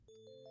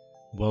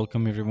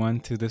Welcome everyone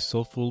to the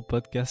Soulful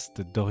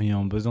Podcast.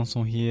 Dorian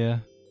Besançon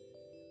here.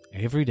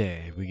 Every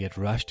day we get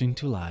rushed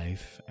into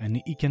life and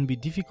it can be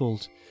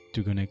difficult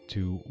to connect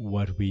to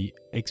what we're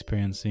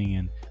experiencing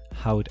and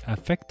how it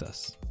affects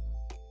us.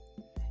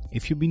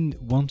 If you've been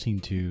wanting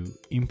to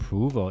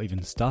improve or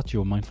even start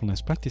your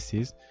mindfulness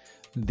practices,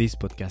 this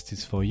podcast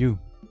is for you.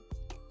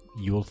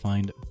 You will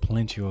find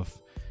plenty of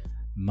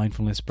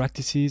mindfulness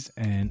practices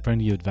and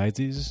friendly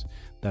advices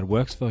that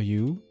works for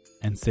you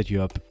and set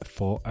you up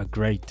for a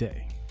great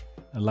day.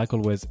 Like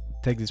always,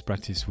 take this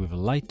practice with a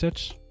light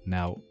touch.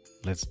 Now,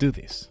 let's do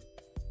this.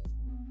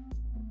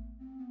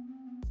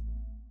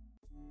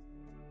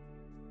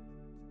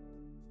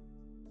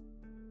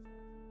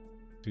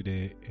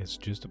 Today is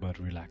just about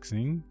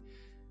relaxing,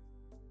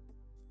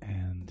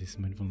 and this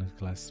mindfulness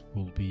class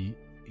will be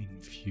in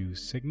few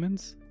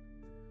segments.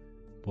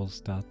 We'll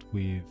start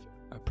with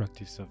a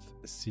practice of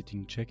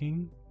sitting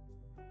checking,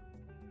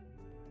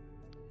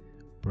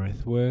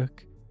 breath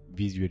work,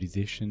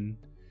 visualization,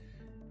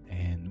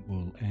 and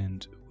we'll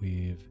end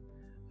with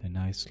a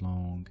nice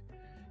long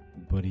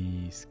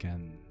body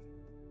scan.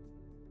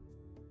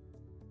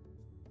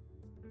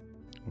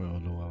 We'll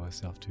allow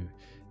ourselves to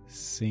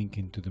sink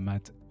into the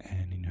mat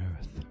and in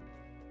earth.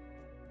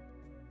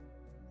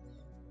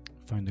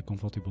 Find a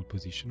comfortable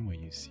position where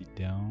you sit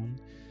down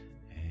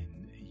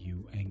and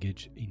you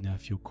engage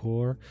enough your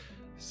core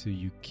so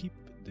you keep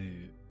the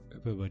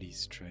upper body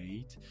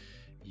straight.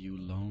 You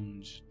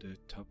lounge the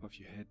top of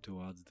your head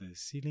towards the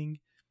ceiling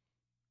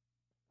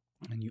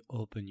and you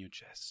open your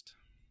chest.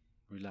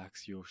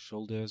 Relax your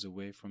shoulders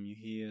away from your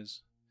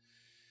ears.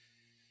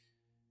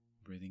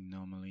 Breathing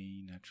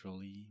normally,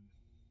 naturally.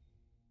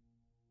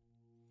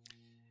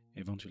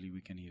 Eventually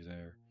we can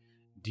either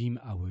dim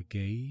our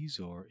gaze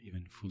or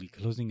even fully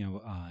closing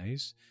our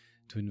eyes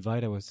to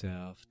invite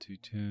ourselves to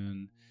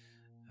turn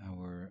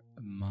our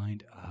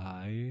mind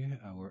eye,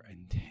 our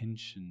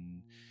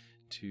intention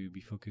to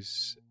be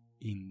focused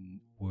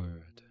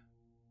inward,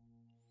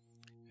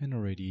 and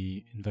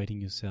already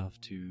inviting yourself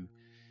to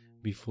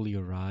be fully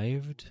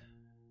arrived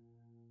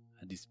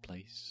at this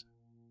place,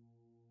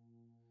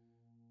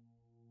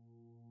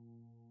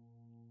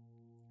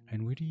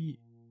 and really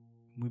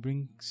we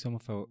bring some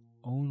of our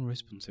own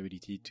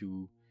responsibility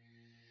to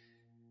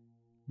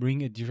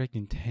bring a direct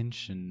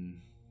intention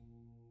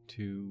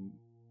to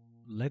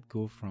let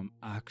go from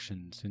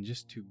actions and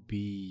just to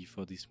be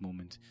for this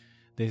moment.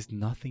 There's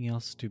nothing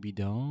else to be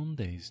done.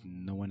 There's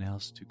no one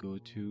else to go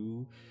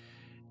to.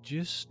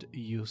 Just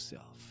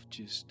yourself.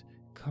 Just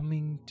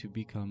coming to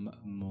become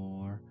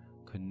more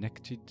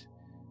connected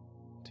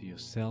to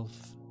yourself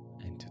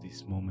and to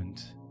this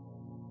moment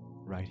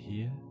right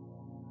here,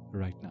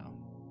 right now.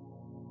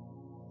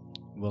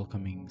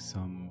 Welcoming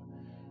some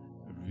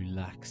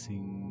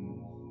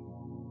relaxing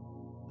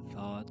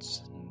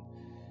thoughts and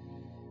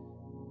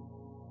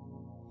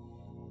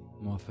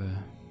more of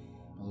a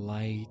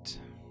light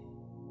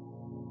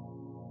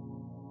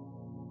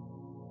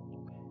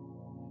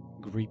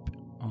grip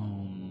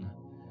on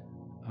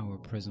our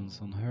presence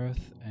on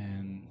earth,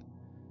 and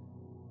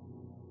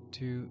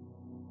to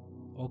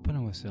open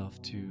ourselves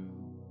to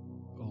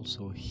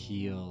also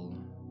heal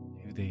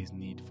if there is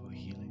need for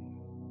healing.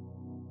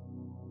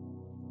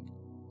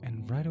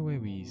 And right away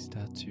we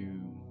start to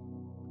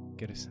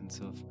get a sense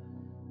of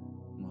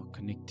more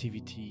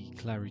connectivity,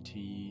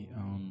 clarity,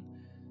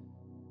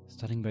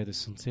 starting by the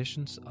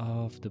sensations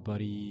of the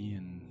body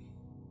and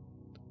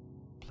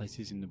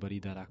places in the body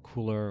that are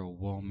cooler or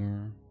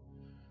warmer,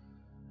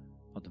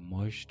 or the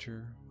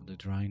moisture, or the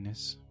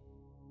dryness.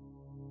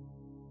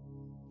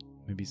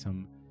 Maybe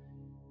some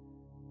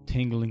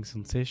tingling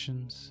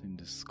sensations in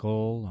the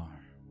skull or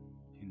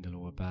in the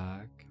lower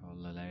back or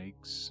the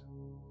legs.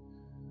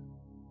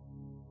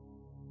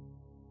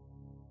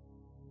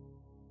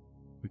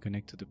 We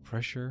connect to the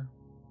pressure,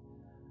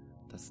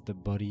 that's the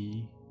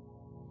body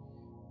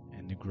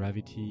and the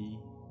gravity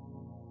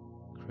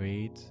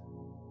create.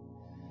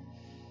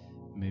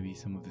 Maybe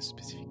some of the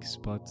specific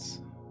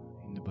spots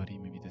in the body,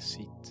 maybe the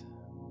seat,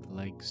 the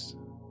legs.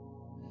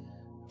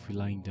 If we're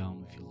lying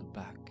down, we feel the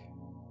back,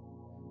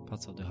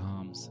 parts of the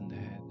arms and the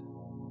head.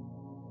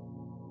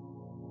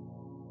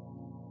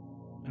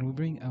 And we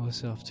bring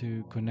ourselves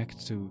to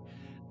connect to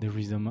the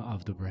rhythm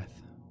of the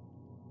breath.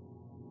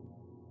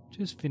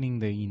 Just feeling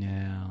the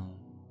inhale,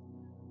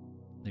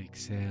 the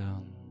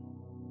exhale,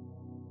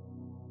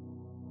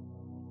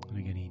 and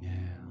again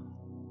inhale,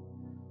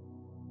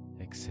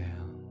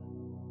 exhale.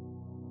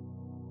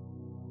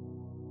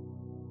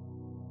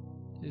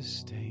 Just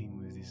staying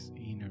with this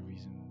inner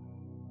rhythm,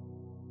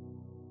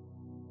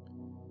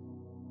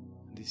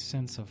 this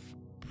sense of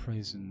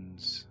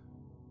presence.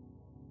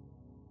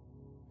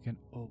 We can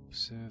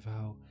observe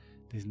how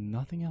there's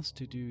nothing else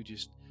to do,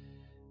 just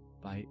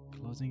by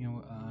closing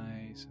our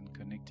eyes and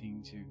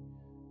connecting to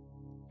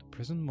the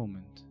present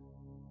moment.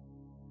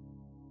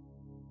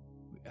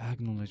 We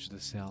acknowledge the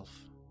self.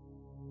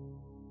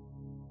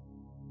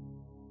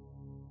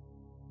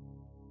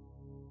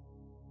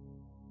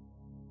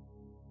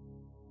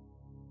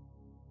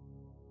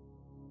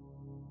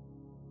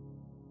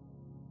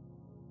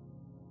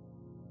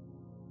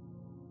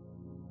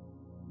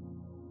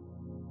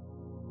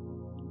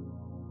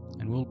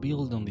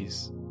 build on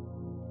this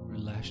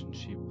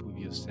relationship with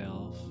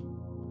yourself,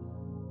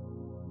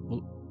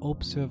 we'll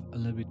observe a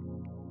little bit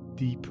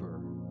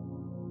deeper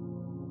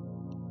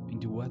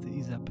into what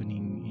is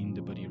happening in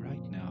the body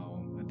right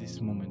now, at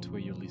this moment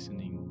where you're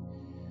listening.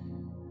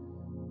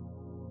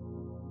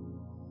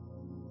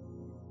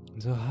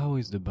 So how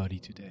is the body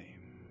today?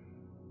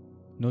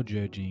 No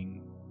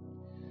judging,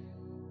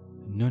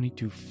 no need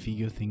to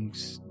figure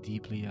things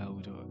deeply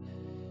out or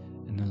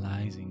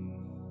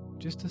analyzing,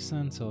 just a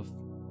sense of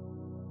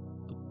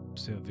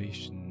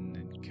observation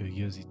and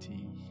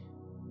curiosity.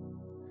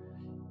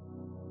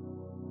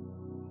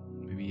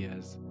 Maybe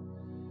as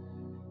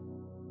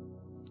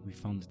we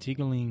found the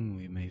tickling,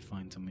 we may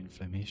find some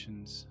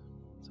inflammations,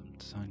 some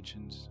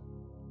tensions,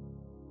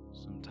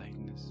 some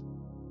tightness.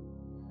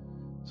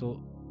 So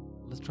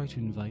let's try to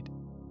invite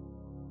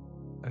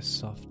a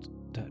soft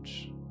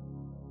touch.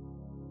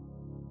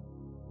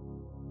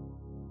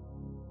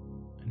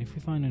 And if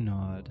we find a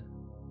nod,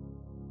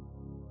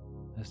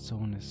 a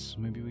soreness,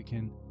 maybe we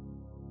can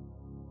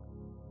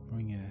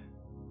bring a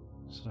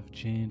sort of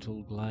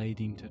gentle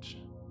gliding touch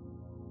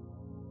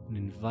and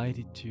invite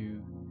it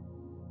to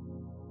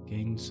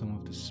gain some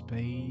of the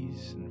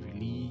space and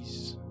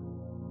release.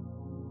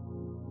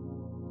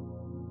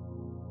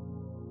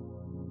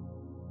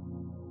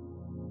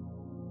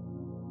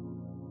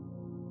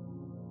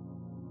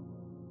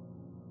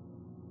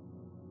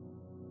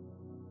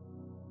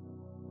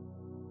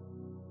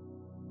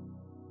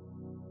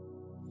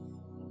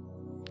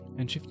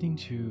 And shifting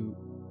to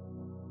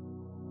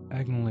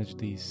acknowledge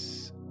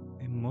these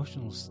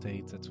emotional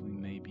states that we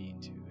may be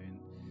into, and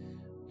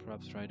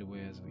perhaps right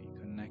away as we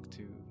connect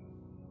to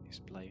this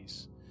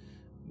place,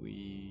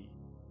 we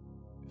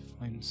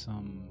find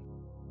some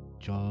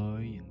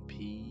joy and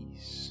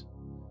peace,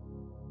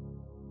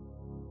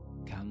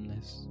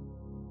 calmness,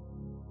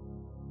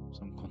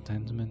 some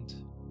contentment.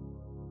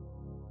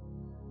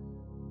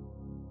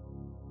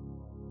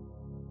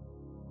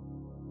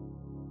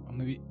 Or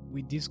maybe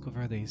we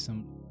discover there is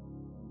some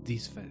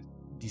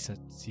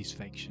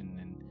dissatisfaction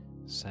and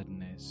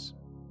sadness,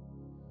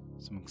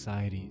 some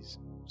anxieties,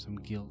 some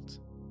guilt.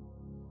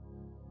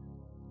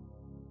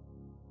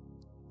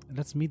 And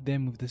let's meet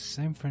them with the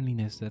same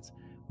friendliness that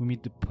we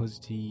meet the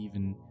positive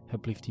and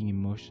uplifting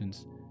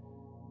emotions.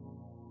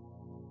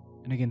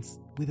 And again,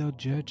 without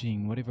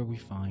judging whatever we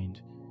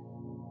find,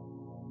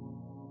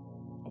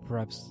 or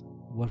perhaps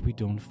what we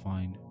don't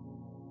find.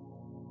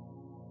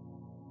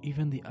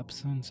 Even the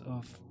absence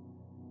of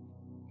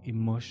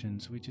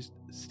emotions, we just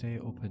stay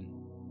open.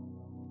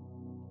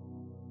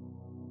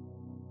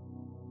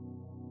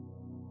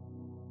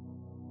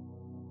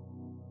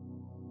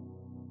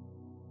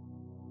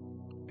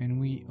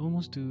 And we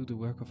almost do the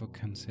work of a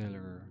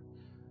counselor,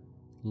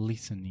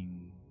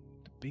 listening.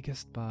 The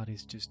biggest part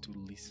is just to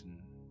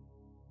listen.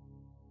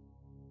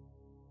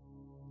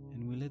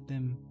 And we let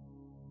them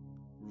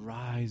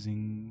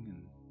rising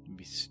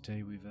and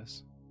stay with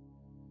us.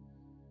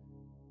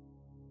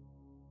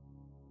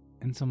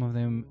 And some of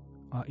them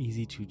are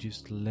easy to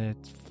just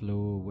let flow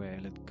away,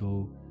 let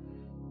go.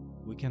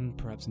 We can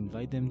perhaps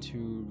invite them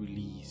to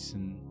release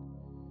and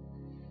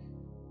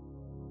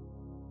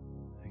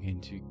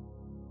again to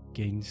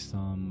gain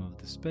some of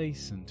the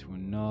space and to a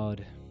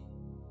nod,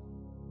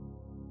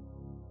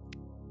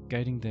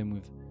 guiding them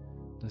with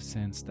the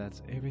sense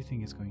that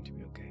everything is going to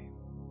be okay.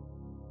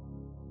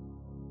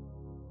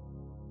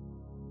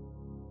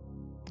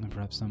 And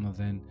perhaps some of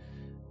them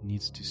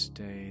needs to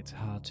stay. It's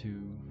hard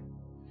to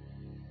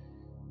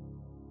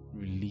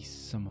release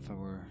some of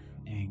our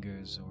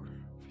angers or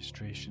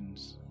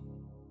frustrations.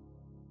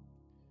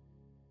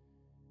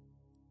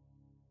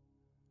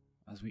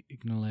 As we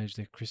acknowledge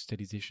the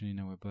crystallization in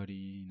our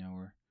body, in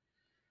our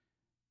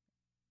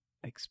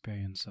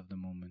experience of the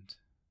moment.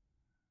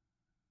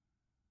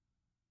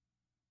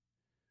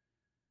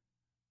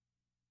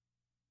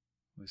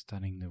 We're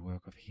starting the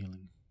work of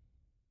healing.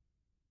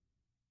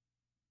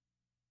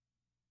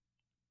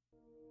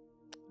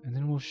 And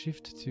then we'll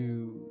shift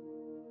to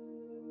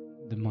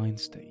the mind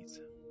state.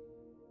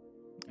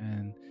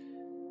 And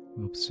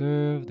we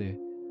observe the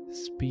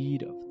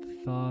speed of the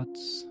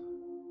thoughts,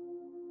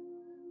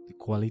 the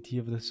quality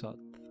of the thought,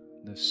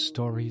 the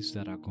stories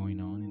that are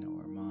going on in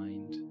our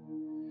mind,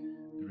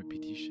 the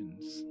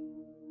repetitions.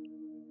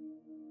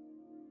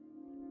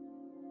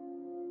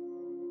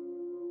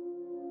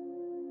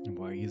 And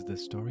why is the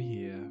story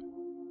here?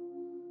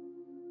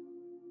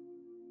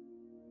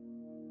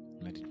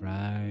 Let it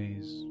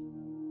rise,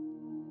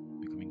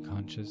 becoming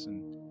conscious,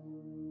 and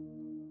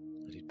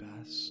let it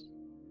pass.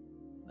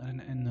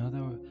 And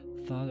another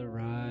thought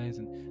arises,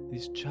 and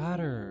this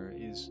chatter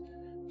is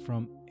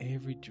from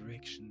every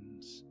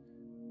directions.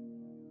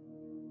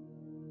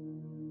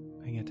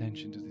 Paying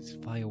attention to this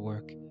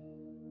firework,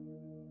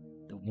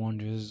 the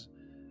wonders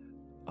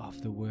of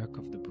the work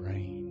of the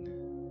brain.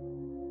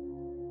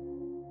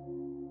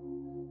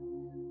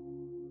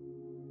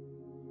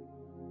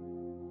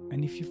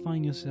 And if you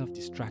find yourself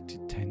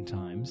distracted 10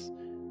 times,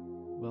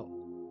 well,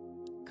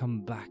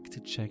 come back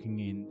to checking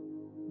in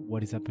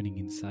what is happening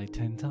inside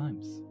 10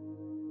 times.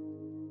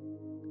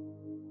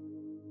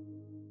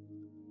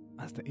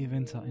 as the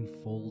events are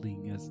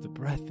unfolding, as the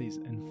breath is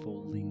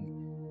unfolding,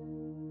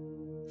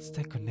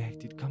 stay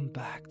connected. Come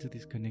back to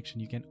this connection.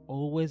 You can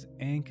always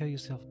anchor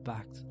yourself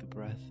back to the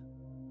breath.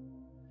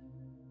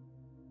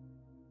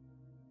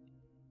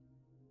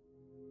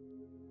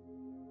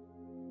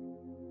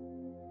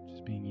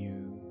 Just being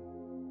you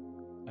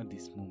at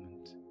this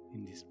moment,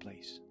 in this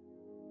place.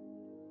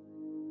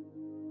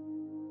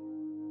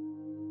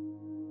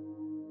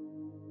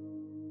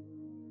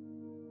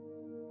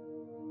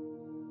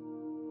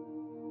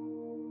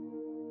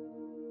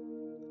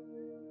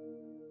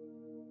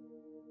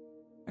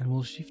 And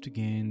we'll shift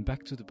again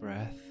back to the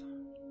breath,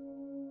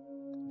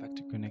 back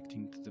to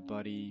connecting to the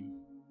body,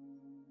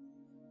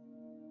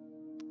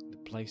 the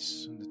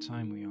place and the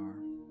time we are.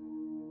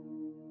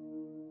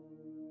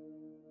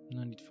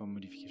 No need for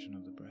modification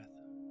of the breath.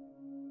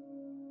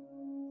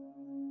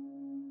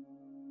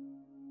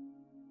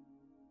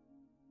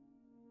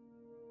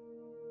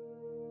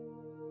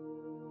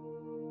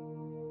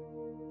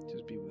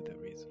 Just be with the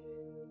rhythm.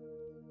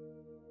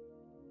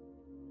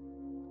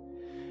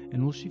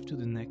 And we'll shift to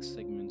the next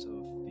segment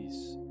of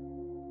these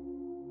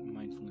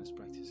mindfulness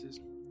practices.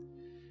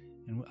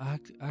 And we'll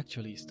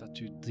actually start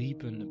to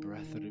deepen the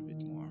breath a little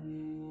bit more.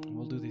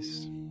 We'll do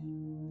this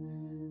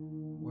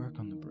work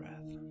on the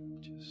breath.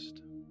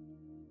 Just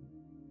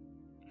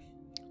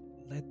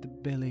let the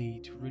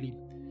belly to really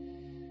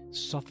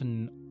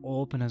soften,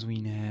 open as we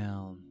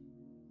inhale.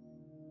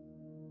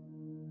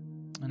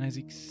 And as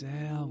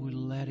exhale, we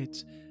let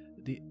it,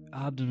 the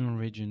abdominal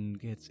region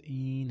gets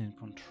in and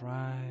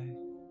contract.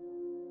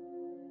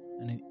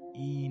 And an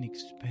in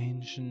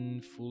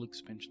expansion, full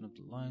expansion of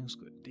the lungs,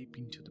 go deep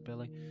into the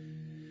belly.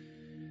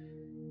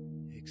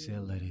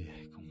 Exhale, let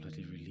it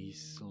completely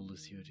release all the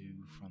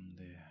CO2 from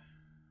the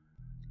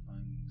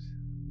lungs.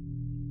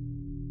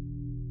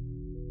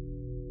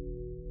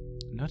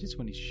 Notice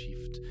when it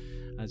shifts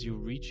as you're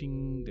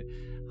reaching the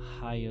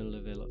higher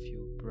level of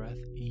your breath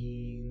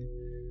in,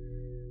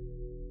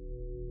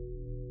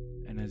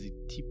 and as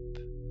it tip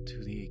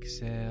to the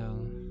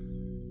exhale.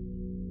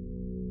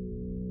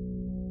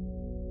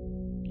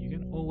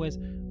 Always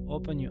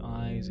open your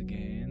eyes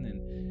again,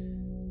 and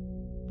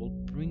we'll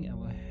bring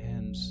our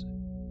hands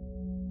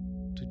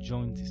to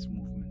join this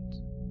movement.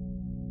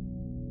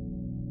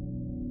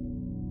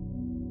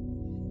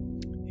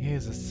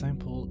 Here's a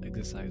simple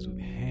exercise with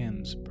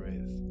hands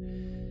breath.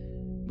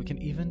 We can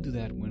even do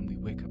that when we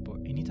wake up or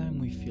anytime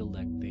we feel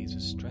like there's a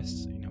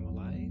stress in our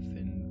life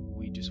and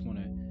we just want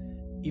to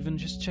even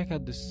just check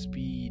out the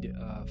speed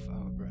of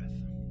our breath.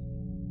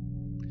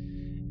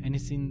 And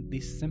it's in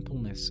this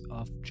simpleness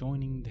of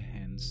joining the hands.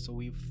 So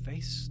we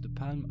face the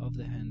palm of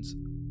the hands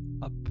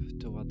up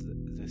towards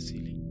the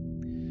ceiling.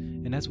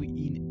 And as we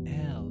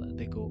inhale,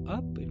 they go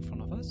up in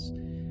front of us.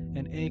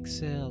 And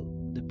exhale,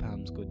 the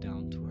palms go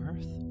down to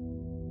earth.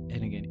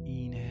 And again,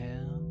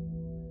 inhale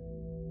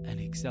and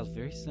exhale.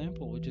 Very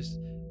simple. We're just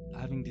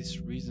having this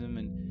rhythm,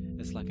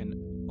 and it's like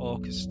an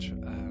orchestra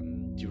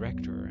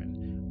director. And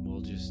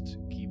we'll just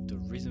give the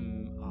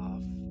rhythm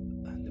of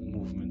the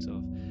movements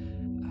of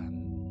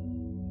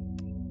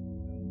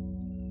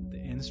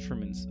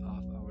instruments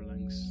of our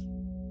lungs.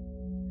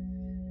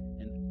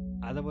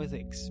 And otherwise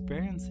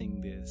experiencing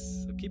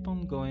this, so keep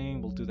on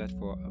going. We'll do that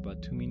for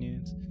about 2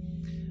 minutes.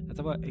 As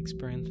I was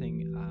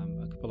experiencing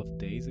a couple of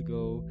days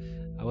ago,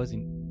 I was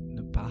in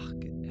the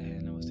park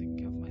and I was taking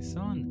care of my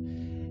son,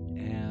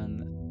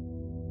 and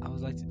I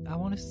was like, I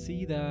want to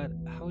see that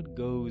how it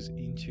goes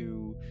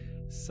into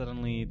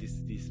suddenly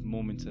this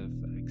moment of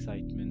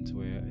excitement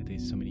where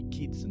there's so many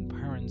kids and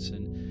parents,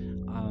 and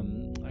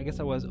I guess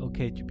I was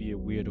okay to be a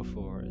weirdo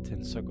for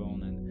 10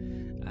 seconds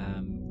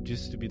and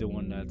just to be the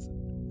one that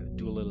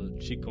do a little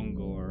qigong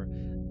or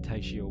tai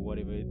chi or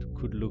whatever it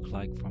could look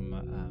like from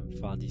a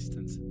far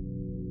distance.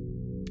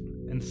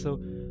 And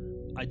so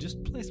I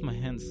just placed my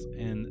hands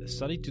and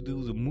started to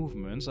do the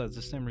movements at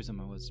the same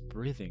rhythm I was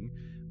breathing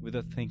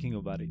without thinking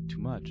about it too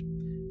much.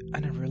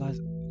 And I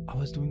realized I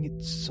was doing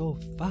it so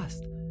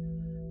fast.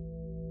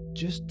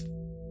 Just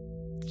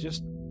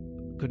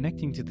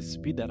connecting to the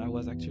speed that I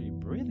was actually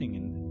breathing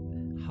and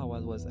how I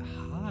was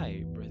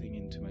high breathing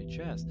into my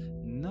chest,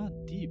 not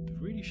deep,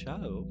 really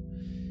shallow.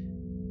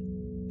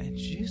 And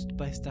just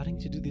by starting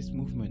to do this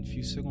movement a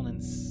few seconds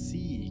and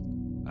see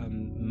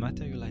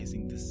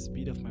materializing the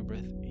speed of my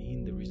breath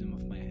in the rhythm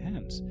of my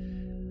hands,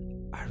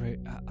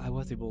 I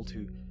was able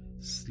to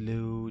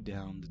slow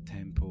down the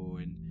tempo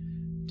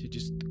and to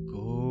just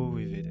go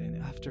with it.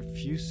 And after a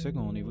few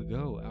seconds, here we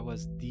go, I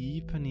was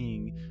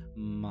deepening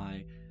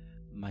my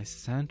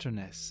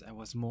centerness. I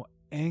was more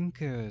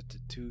anchored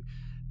to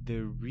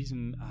the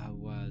rhythm I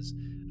was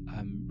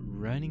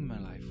running my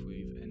life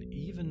with. And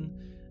even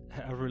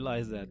I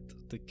realized that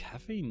the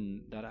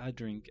caffeine that I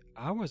drank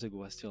hours ago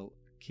was still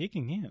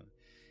kicking in.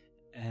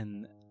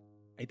 And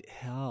it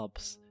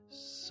helps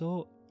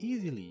so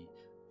easily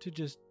to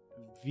just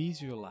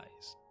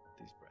visualize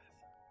this breath.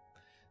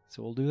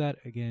 So we'll do that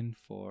again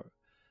for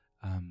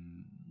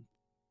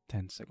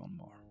 10 seconds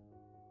more.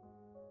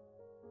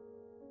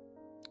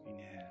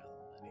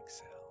 Inhale and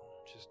exhale.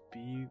 Just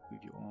be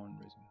with your own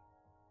rhythm.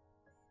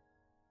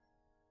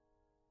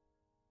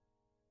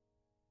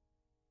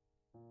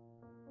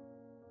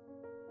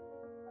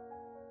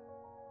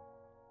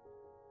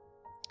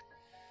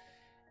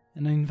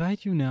 And I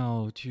invite you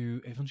now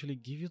to eventually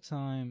give you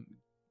time,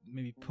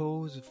 maybe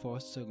pause for a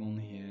second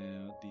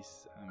here,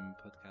 this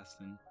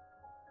podcast, and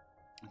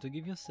to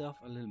give yourself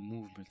a little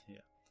movement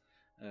here.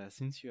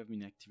 Since you have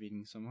been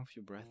activating some of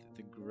your breath, it's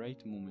a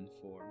great moment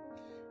for,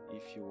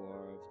 if you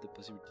are of the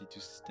possibility to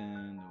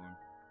stand,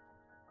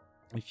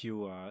 or if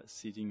you are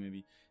sitting,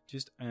 maybe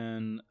just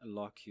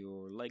unlock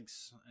your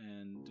legs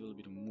and do a little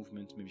bit of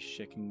movement, maybe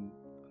shaking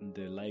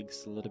the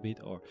legs a little bit,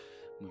 or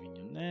moving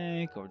your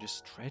neck, or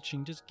just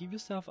stretching. Just give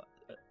yourself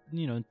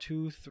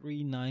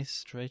 2-3 nice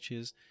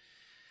stretches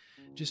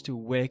just to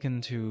awaken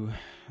to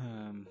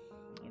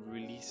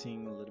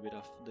releasing a little bit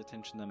of the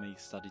tension that may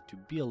started to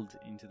build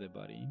into the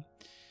body,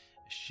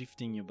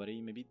 shifting your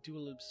body. Maybe do a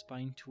little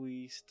spine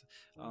twist,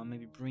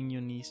 maybe bring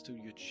your knees to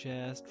your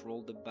chest,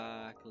 roll the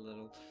back a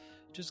little.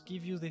 Just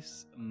give you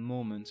this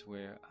moment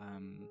where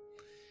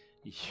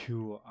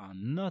you are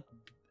not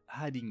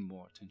adding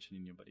more tension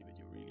in your body, but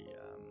you're really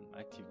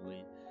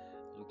actively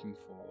looking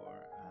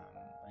for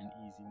an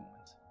easy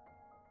moment.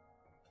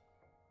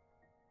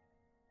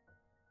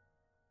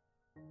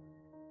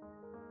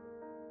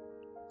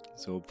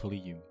 So hopefully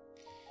you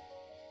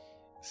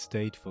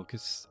stayed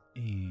focused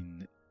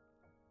in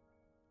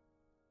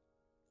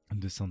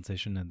the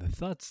sensation and the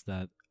thoughts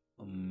that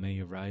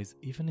may arise,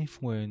 even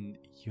if when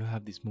you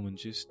have this moment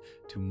just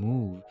to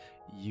move,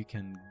 you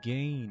can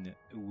gain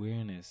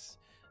awareness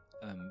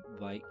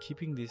by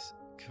keeping this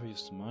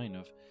curious mind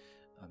of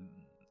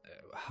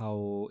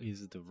how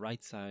is the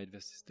right side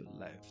versus the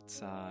left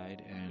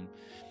side, and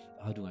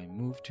how do I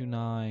move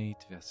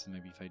tonight versus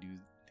maybe if I do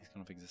this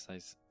kind of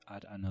exercise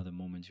at another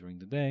moment during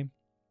the day.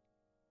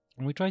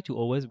 And we try to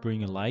always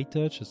bring a light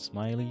touch, a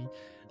smiley.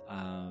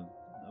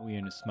 We're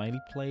in a smiley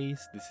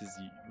place. This is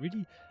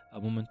really a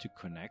moment to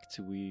connect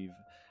with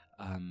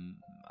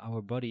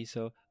our body.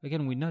 So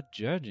again, we're not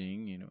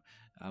judging.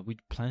 We're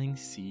planting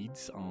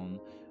seeds on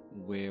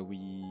where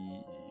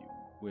we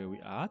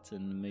at,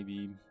 and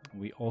maybe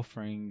we're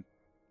offering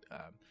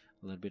a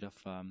little bit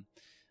of a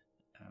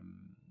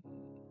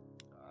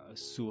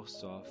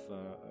source of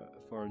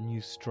for a new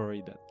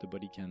story that the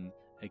body can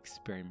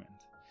experiment.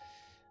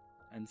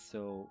 And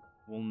so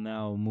we'll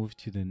now move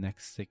to the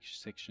next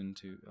section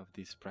of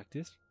this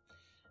practice,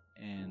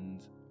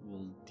 and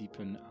we'll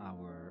deepen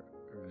our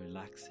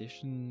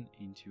relaxation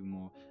into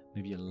more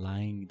maybe a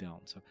lying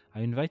down. So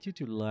I invite you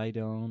to lie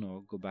down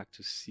or go back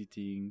to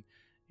sitting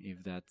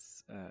if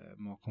that's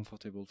more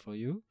comfortable for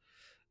you.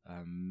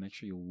 Make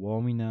sure you're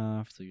warm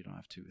enough so you don't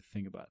have to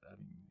think about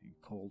having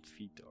cold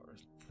feet or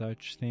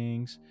such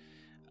things.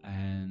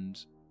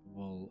 And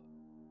we'll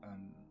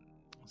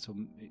so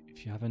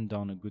if you haven't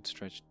done a good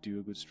stretch, do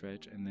a good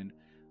stretch, and then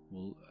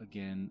we'll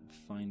again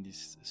find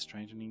this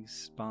strengthening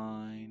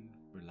spine,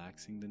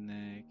 relaxing the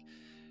neck,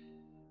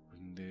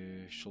 bring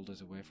the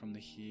shoulders away from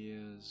the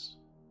ears,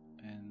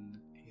 and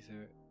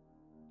either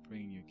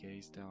bringing your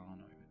gaze down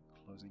or even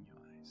closing your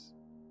eyes.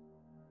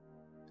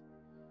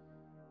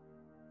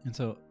 And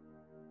so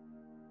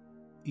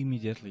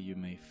immediately you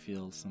may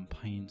feel some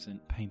pins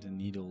and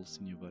needles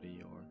in your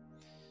body, or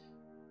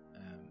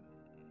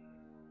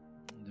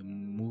the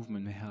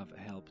movement may have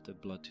helped the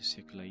blood to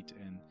circulate,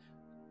 and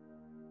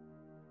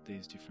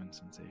there's different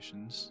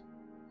sensations.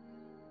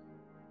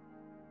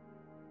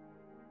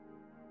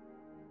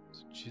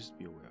 So just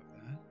be aware of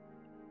that.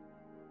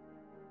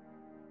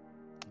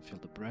 Feel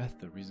the breath,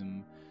 the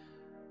rhythm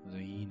of the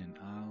in and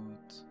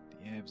out, the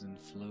ebbs and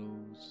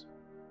flows.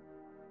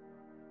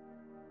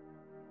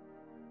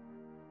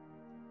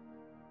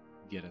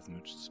 Get as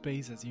much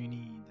space as you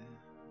need.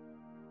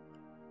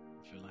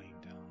 If you're lying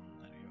down,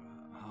 let your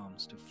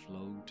arms to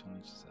float on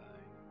each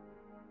side.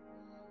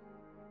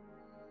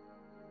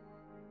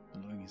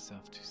 Allowing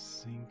yourself to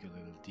sink a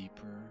little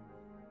deeper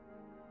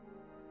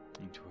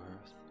into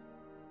earth.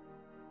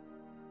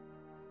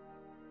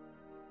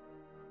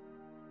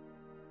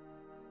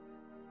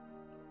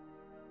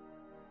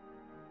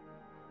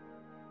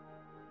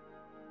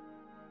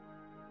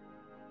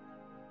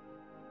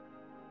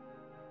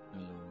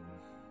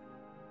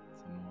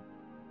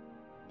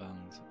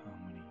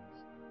 Harmonies.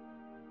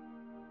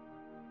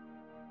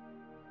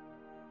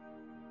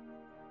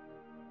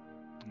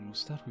 And we'll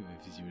start with a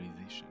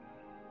visualization.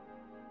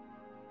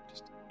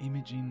 Just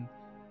imagine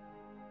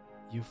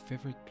your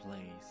favorite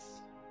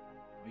place,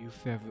 or your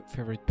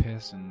favorite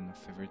person, or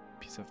favorite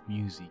piece of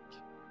music,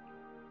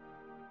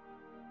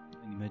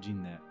 and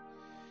imagine that,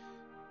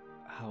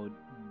 how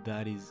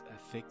that is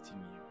affecting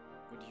you.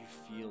 What do you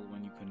feel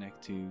when you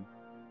connect to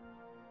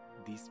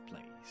this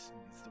place?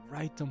 It's the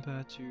right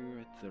temperature,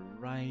 it's the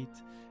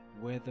right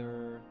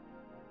weather,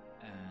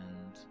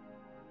 and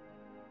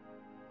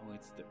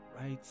it's the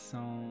right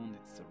sound,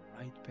 it's the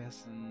right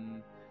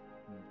person,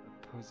 a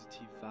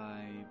positive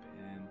vibe,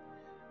 and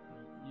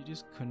you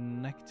just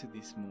connect to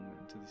this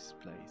moment, to this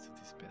place, to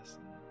this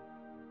person.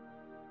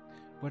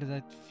 What does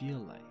that feel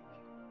like?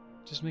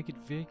 Just make it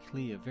very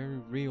clear, very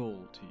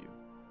real to you.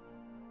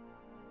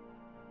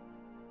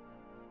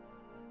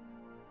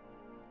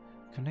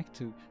 Connect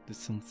to the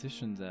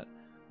sensations that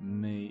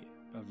may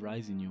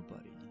arise in your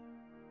body.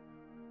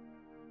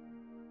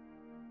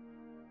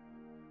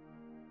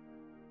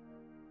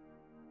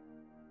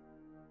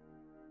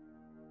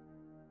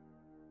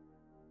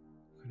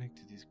 connect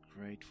to this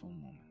grateful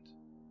moment.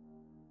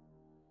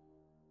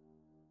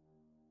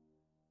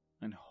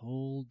 And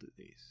hold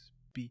this.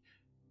 Be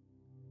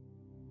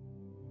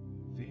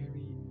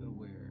very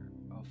aware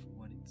of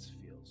what it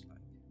feels like.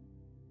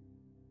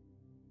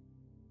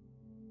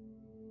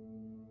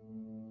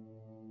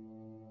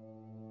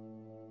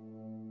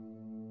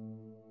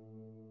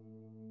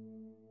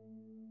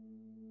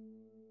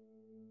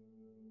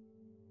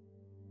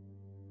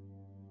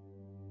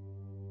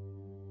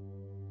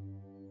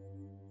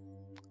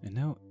 And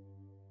now,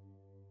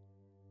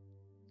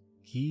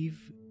 give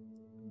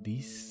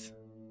these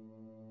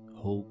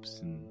hopes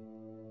and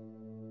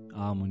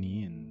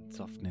harmony and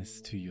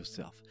softness to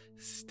yourself.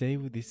 Stay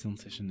with this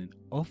sensation and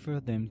offer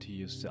them to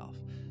yourself.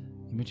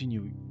 Imagine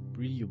you're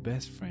really your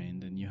best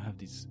friend and you have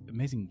this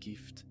amazing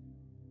gift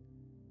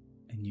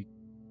and you're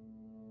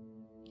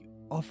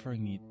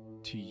offering it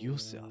to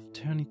yourself.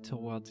 Turn it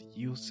towards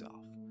yourself.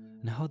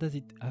 And how does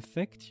it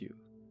affect you?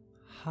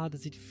 How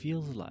does it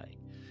feel like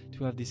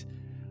to have this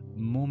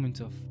moment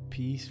of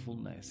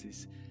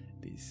peacefulness,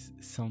 these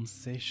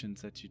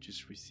sensations that you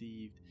just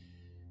received?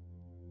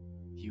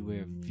 You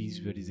were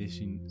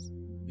visualizing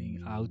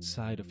being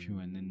outside of you,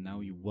 and then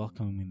now you're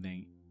welcoming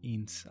them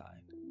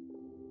inside.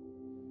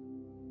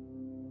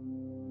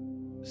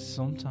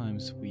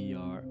 Sometimes we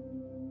are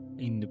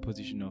in the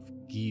position of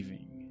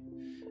giving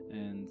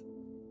and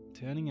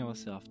turning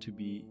ourselves to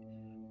be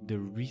the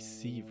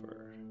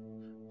receiver,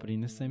 but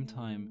in the same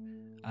time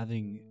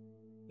having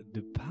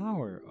the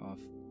power of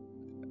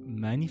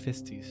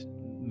manifesting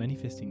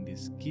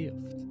this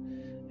gift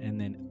and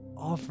then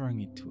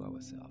offering it to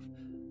ourselves.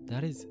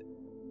 That is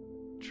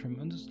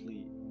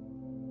tremendously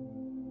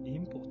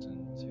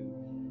important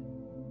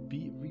to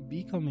be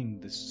becoming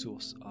the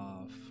source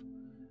of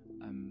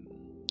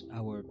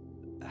our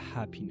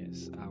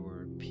happiness,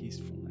 our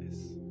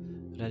peacefulness.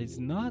 That is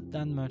not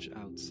that much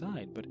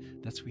outside, but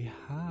that we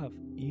have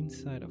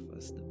inside of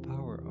us the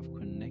power of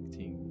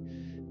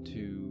connecting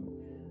to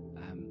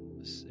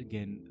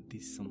again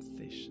these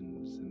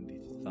sensations and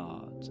these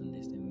thoughts and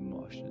these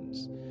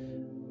emotions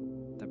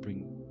that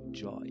bring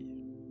joy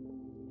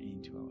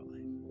into our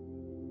life.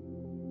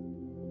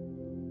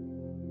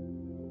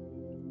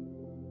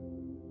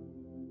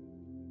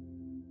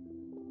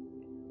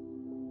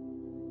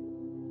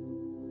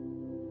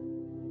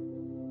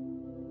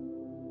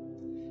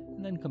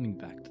 And then coming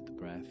back to the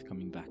breath,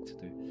 coming back to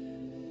the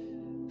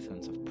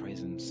sense of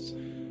presence,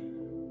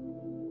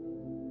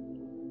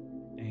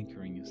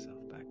 anchoring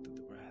yourself back to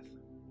the breath.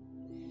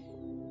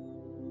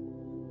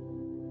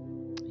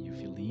 You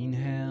feel the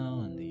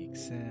inhale and the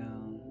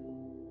exhale.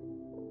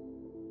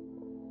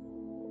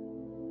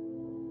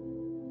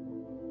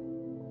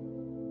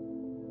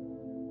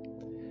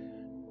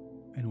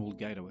 And we'll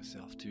guide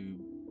ourselves to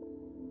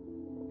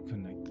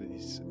connect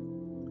this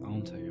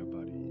entire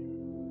body.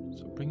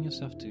 So bring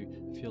yourself to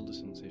feel the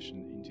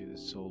sensation into the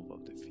sole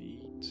of the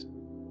feet.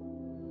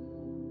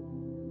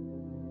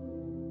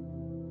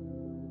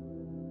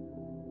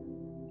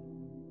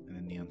 And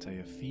then the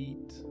entire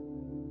feet,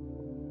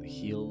 the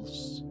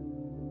heels,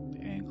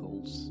 the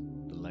ankles,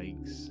 the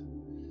legs.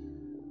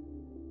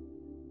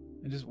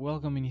 And just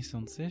welcome any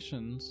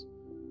sensations,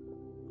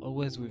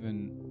 always with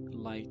a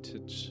light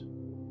touch,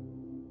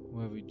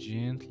 where we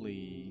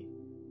gently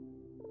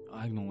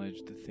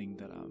acknowledge the things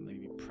that are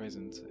maybe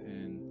present,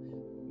 and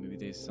maybe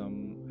there's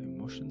some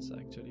emotions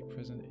actually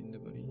present in the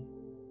body.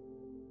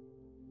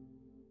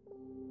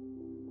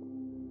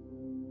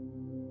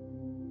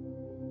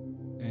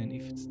 And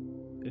if it's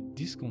a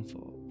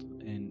discomfort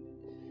and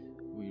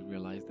we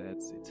realize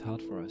that it's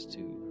hard for us to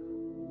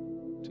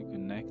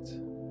connect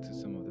to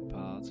some of the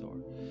parts, or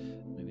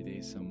maybe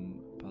there's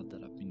some parts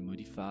that have been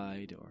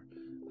modified or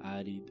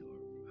added or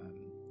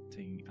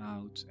taken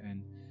out,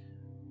 and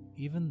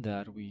even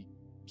that we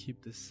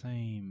keep the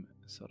same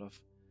sort of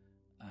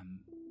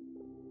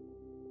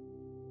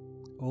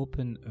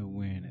open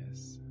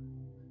awareness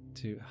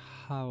to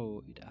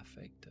how it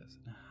affects us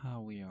and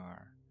how we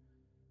are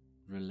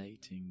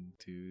relating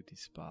to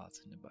these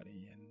parts in the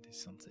body and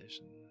this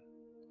sensation.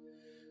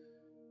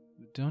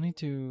 We don't need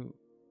to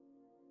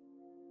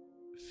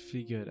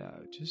figure it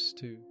out, just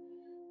to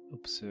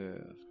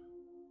observe.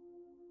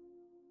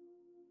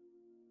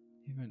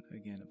 Even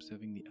again,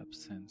 observing the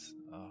absence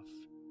of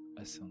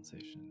a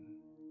sensation.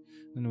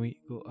 Then we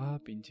go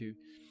up into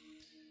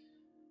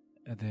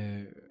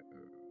the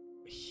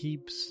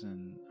hips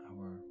and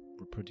our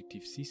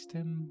reproductive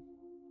system,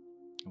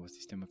 our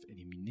system of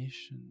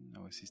elimination,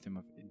 our system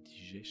of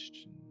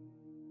digestion.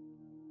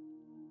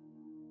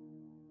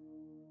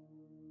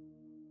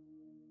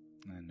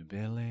 And the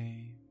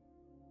belly,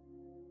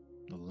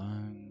 the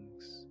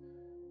lungs,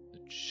 the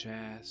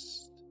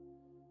chest,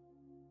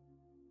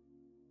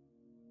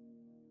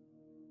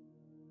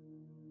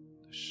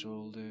 the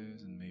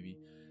shoulders, and maybe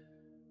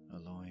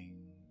allowing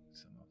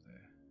some of the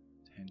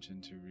tension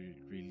to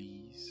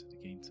release, to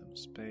gain some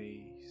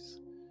space.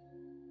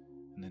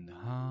 And then the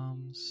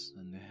arms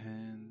and the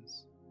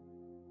hands.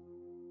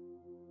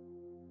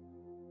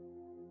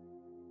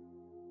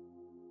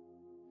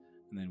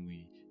 And then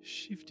we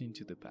shift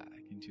into the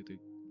back, into the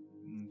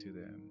into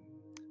the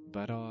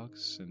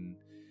buttocks and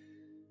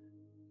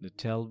the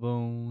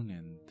tailbone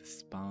and the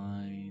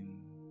spine,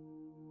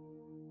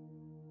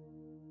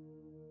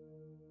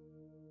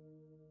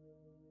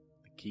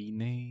 the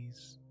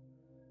kidneys,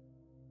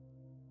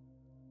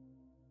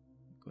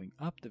 going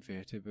up the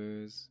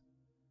vertebrae,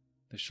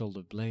 the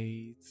shoulder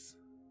blades,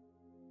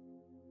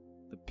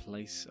 the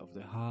place of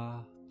the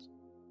heart,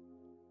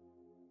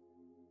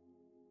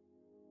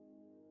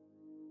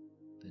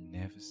 the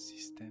nervous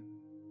system,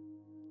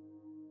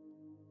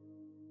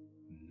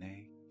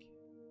 neck,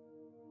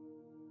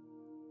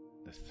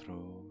 the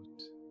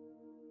throat,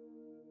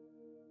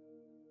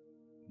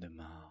 the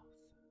mouth,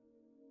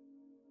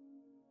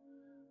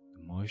 the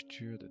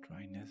moisture, the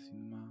dryness in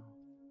the mouth,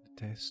 the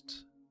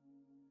chest,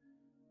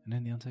 and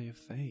then the entire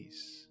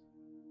face.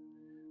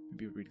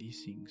 Maybe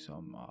releasing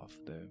some of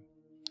the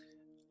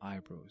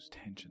eyebrows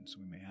tensions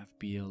we may have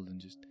built and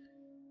just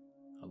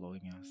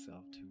allowing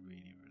ourselves to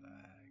really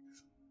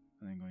relax.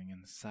 And then going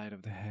inside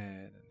of the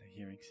head and the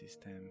hearing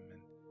system and the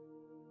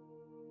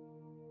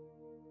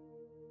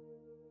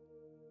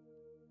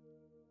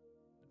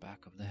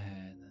back of the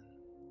head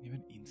and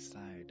even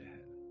inside the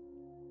head.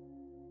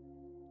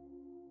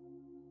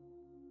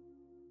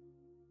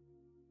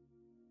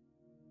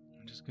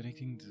 I'm just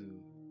connecting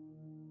to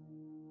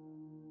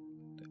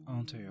the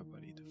entire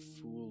body, the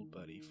full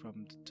body,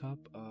 from the top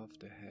of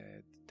the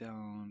head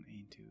down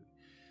into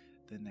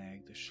the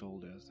neck, the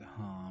shoulders, the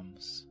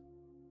arms,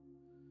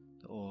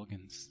 the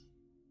organs,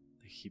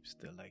 the hips,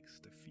 the legs,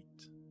 the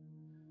feet.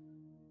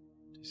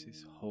 This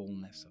is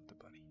wholeness of the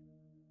body.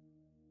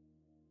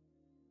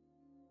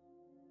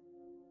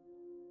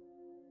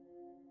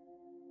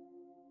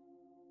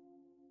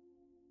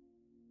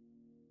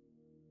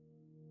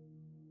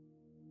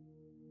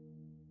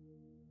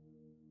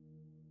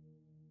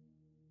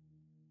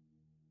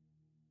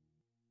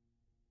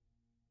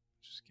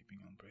 Just keeping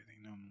on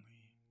breathing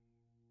normally.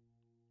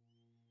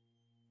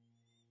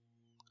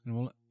 And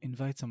we'll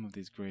invite some of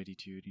this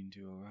gratitude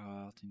into our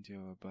heart, into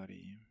our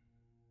body,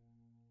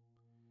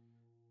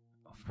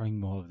 offering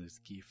more of this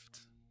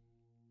gift.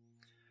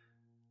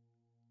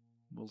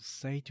 We'll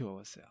say to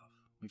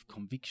ourselves, with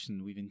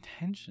conviction, with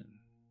intention,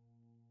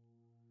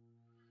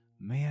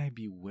 may I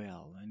be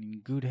well and in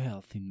good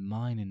health in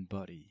mind and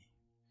body.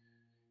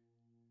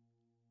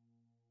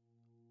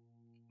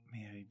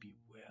 May I be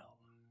well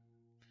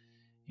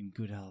in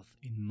good health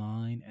in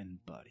mind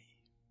and body.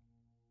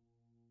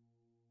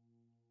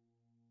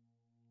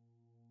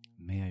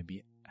 May I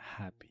be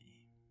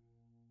happy,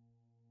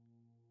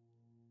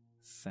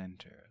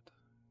 centered,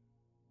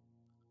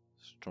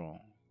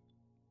 strong.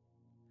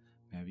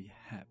 May I be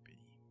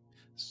happy,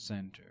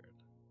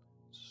 centered,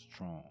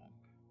 strong.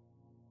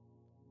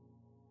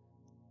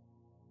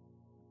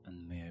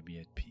 And may I be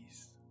at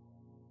peace.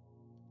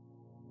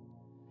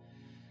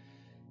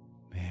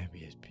 May I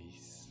be at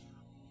peace.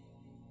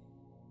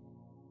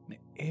 May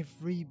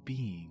every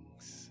being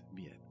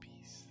be at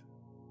peace.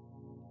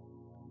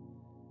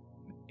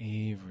 May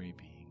every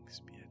being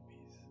be at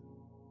peace.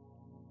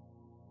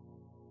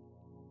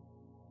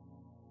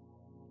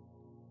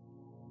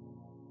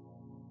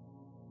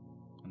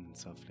 And then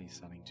softly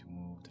starting to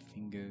move the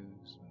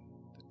fingers and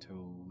the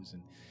toes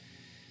and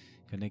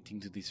connecting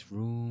to this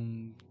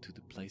room, to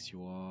the place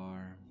you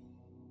are,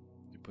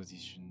 the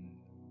position,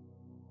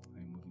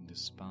 and moving the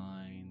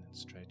spine and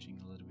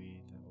stretching a little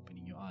bit and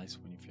opening your eyes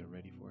when you feel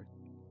ready for it.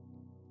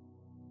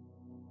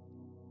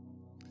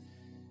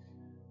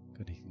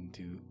 Connecting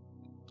to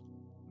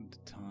the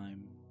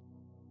time.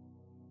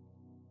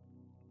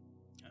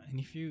 And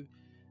if you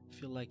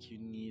feel like you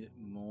need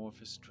more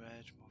of a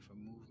stretch, more of a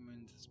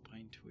movement, a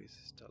spine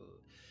twist,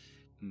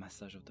 a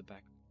massage of the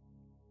back,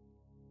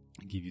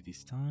 I'll give you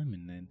this time,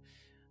 and then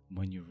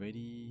when you're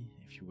ready,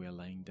 if you were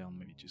lying down,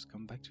 maybe just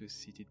come back to a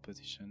seated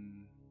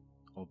position,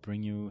 or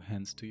bring your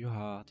hands to your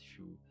heart if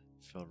you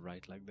feel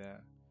right like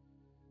that,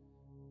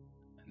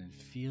 and then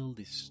feel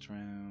this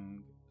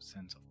strong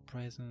sense of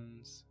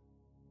presence.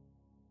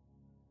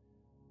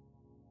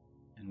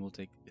 And we'll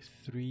take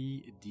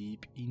 3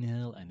 deep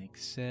inhale and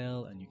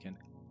exhale, and you can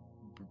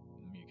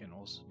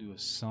also do a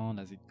sound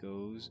as it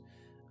goes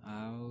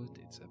out.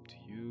 It's up to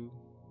you.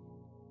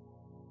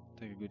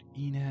 Take a good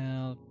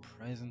inhale,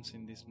 presence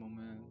in this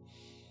moment,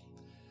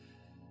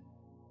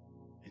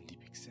 and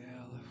deep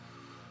exhale.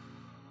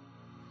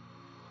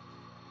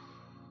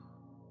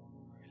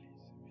 Release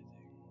everything.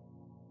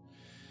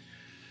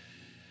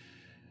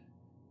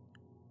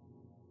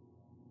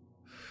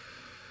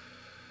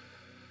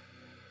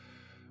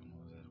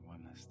 Move that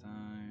one last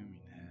time.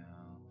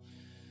 Inhale.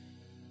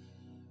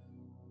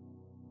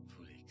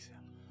 Fully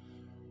exhale.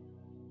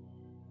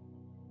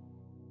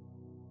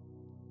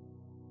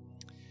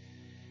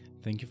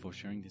 Thank you for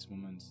sharing these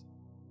moments.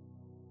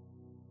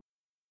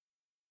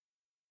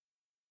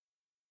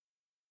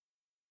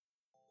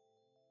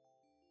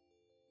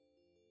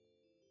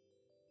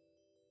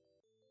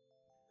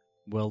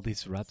 Well,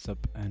 this wraps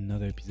up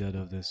another episode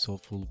of the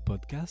Soulful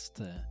Podcast.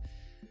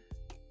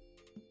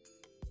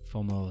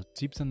 For more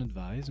tips and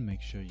advice,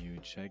 make sure you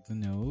check the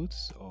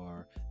notes,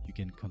 or you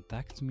can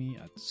contact me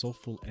at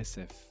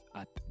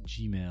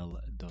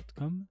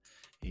soulfulsf@gmail.com.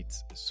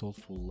 It's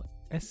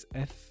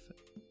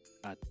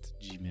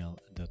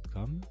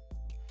soulfulsf@gmail.com.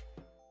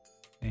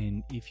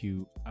 And if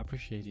you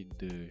appreciated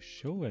the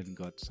show and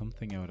got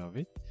something out of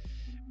it,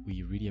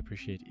 we really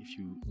appreciate if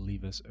you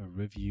leave us a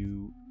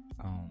review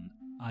on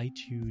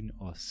iTunes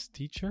or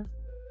Stitcher.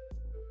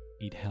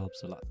 It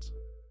helps a lot.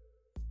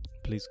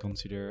 Please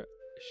consider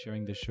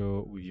sharing the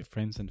show with your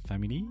friends and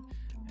family,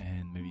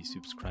 and maybe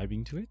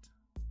subscribing to it.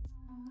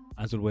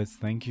 As always,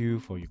 thank you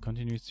for your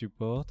continued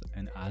support,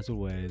 and as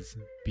always,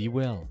 be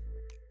well.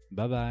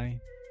 Bye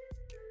bye.